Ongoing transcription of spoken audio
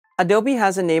Adobe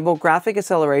has enabled graphic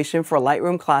acceleration for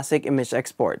Lightroom Classic image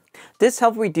export. This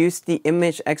helps reduce the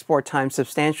image export time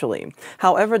substantially.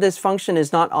 However, this function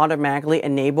is not automatically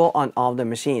enabled on all the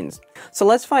machines. So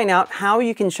let's find out how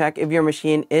you can check if your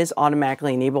machine is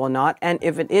automatically enabled or not, and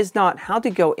if it is not, how to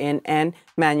go in and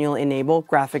manually enable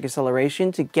graphic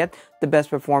acceleration to get the best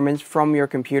performance from your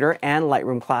computer and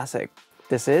Lightroom Classic.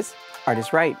 This is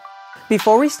ArtIsRight.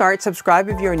 Before we start, subscribe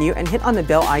if you're new and hit on the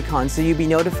bell icon so you'll be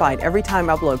notified every time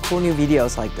I upload cool new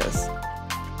videos like this.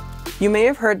 You may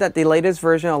have heard that the latest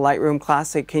version of Lightroom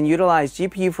Classic can utilize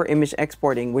GPU for image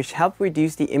exporting, which helps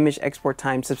reduce the image export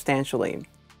time substantially.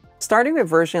 Starting with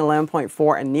version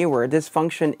 11.4 and newer, this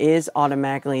function is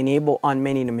automatically enabled on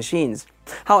many of the machines.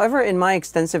 However, in my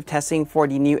extensive testing for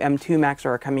the new M2 Macs that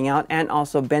are coming out and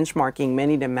also benchmarking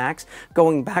many of the Macs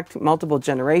going back to multiple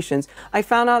generations, I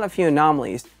found out a few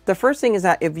anomalies. The first thing is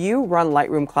that if you run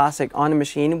Lightroom Classic on a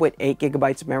machine with 8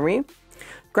 GB of memory,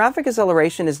 graphic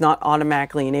acceleration is not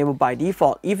automatically enabled by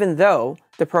default, even though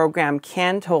the program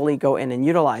can totally go in and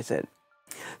utilize it.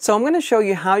 So I'm going to show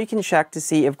you how you can check to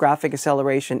see if graphic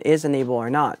acceleration is enabled or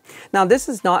not. Now, this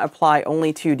does not apply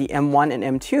only to the M1 and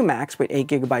M2 Macs with 8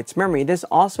 GB memory. This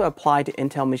also applies to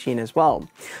Intel machine as well.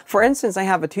 For instance, I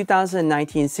have a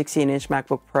 2019 16-inch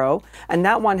MacBook Pro, and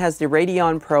that one has the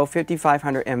Radeon Pro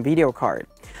 5500M video card.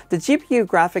 The GPU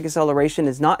graphic acceleration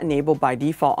is not enabled by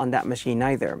default on that machine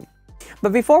either.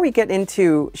 But before we get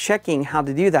into checking how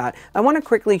to do that, I want to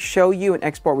quickly show you an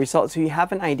export result so you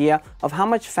have an idea of how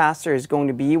much faster it's going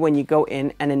to be when you go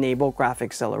in and enable graphic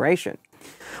acceleration.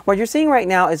 What you're seeing right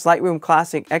now is Lightroom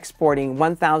Classic exporting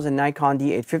 1000 Nikon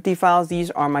D850 files.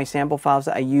 These are my sample files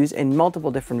that I use in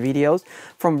multiple different videos,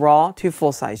 from RAW to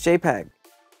full-size JPEG.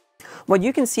 What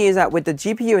you can see is that with the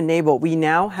GPU enabled, we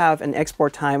now have an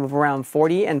export time of around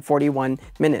 40 and 41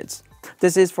 minutes.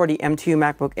 This is for the M2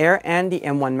 MacBook Air and the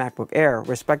M1 MacBook Air,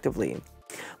 respectively.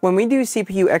 When we do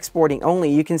CPU exporting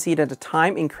only, you can see that the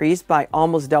time increased by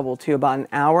almost double to about 1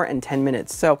 hour and 10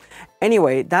 minutes. So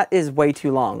anyway, that is way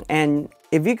too long. And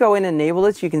if you go in and enable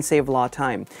it, you can save a lot of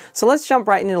time. So let's jump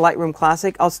right into Lightroom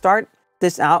Classic. I'll start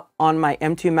this out on my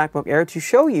M2 MacBook Air to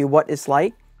show you what it's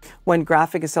like when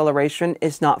graphic acceleration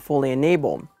is not fully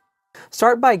enabled.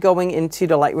 Start by going into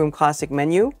the Lightroom Classic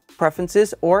menu,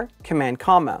 Preferences, or Command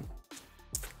Comma.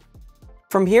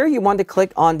 From here, you want to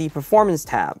click on the Performance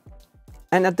tab.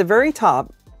 And at the very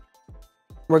top,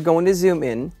 we're going to zoom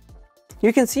in.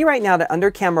 You can see right now that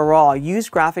under Camera Raw, Use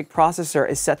Graphic Processor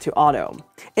is set to Auto.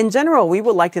 In general, we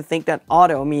would like to think that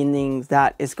Auto, meaning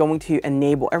that it's going to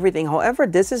enable everything. However,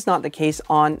 this is not the case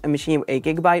on a machine with 8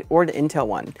 GB or the Intel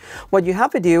one. What you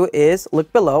have to do is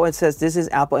look below. It says this is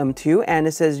Apple M2, and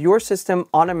it says your system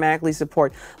automatically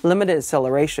support limited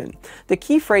acceleration. The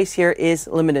key phrase here is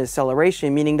limited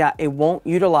acceleration, meaning that it won't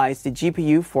utilize the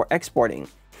GPU for exporting.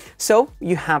 So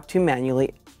you have to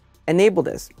manually enable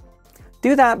this.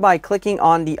 Do that by clicking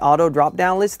on the auto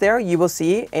drop-down list there. You will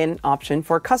see an option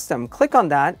for custom. Click on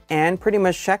that and pretty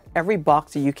much check every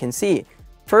box that you can see.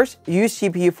 First, use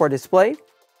GPU for display,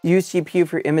 use GPU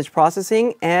for image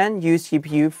processing, and use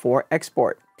GPU for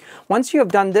export. Once you have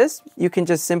done this, you can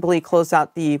just simply close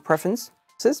out the preferences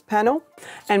panel.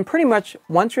 And pretty much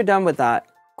once you're done with that,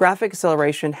 graphic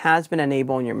acceleration has been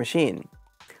enabled on your machine.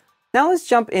 Now let's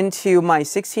jump into my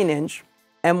 16-inch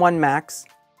M1 Max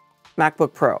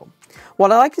MacBook Pro.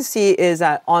 What I like to see is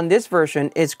that on this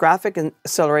version, it's graphic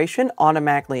acceleration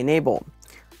automatically enabled.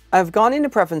 I've gone into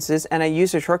Preferences and I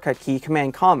use the shortcut key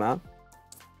Command Comma.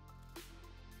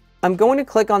 I'm going to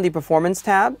click on the Performance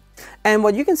tab, and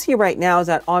what you can see right now is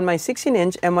that on my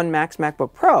 16-inch M1 Max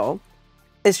MacBook Pro,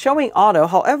 it's showing auto.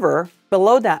 However,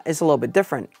 below that is a little bit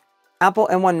different. Apple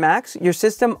M1 Max, your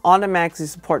system automatically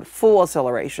supports full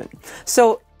acceleration.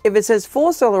 So if it says full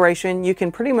acceleration, you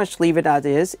can pretty much leave it as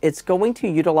is. It's going to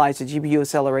utilize the GPU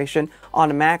acceleration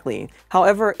automatically.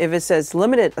 However, if it says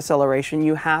limited acceleration,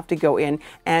 you have to go in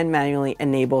and manually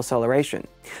enable acceleration.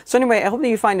 So anyway, I hope that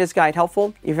you find this guide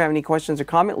helpful. If you have any questions or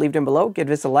comments, leave them below. Give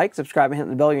this a like, subscribe, and hit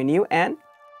the bell if you're new, and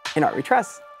in art we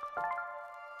trust.